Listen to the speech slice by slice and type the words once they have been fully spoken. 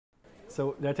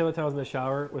So did I tell you the time I was in the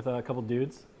shower with a couple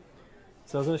dudes?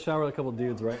 So I was in the shower with a couple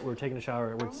dudes, right? We were taking a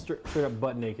shower. We're straight up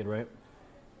butt naked, right?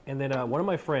 And then one of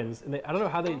my friends, and I don't know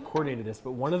how they coordinated this,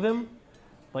 but one of them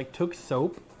like took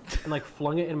soap and like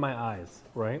flung it in my eyes,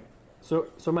 right? So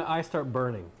my eyes start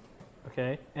burning,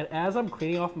 okay? And as I'm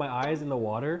cleaning off my eyes in the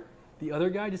water, the other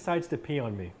guy decides to pee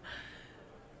on me.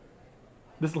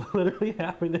 This literally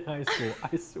happened in high school.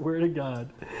 I swear to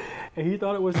God. And he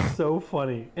thought it was so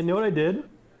funny. And you know what I did?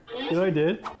 You know what I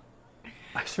did?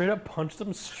 I straight up punched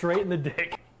him straight in the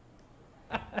dick.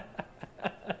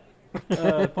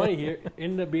 Funny, he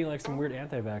ended up being like some weird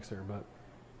anti-vaxxer, but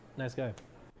nice guy.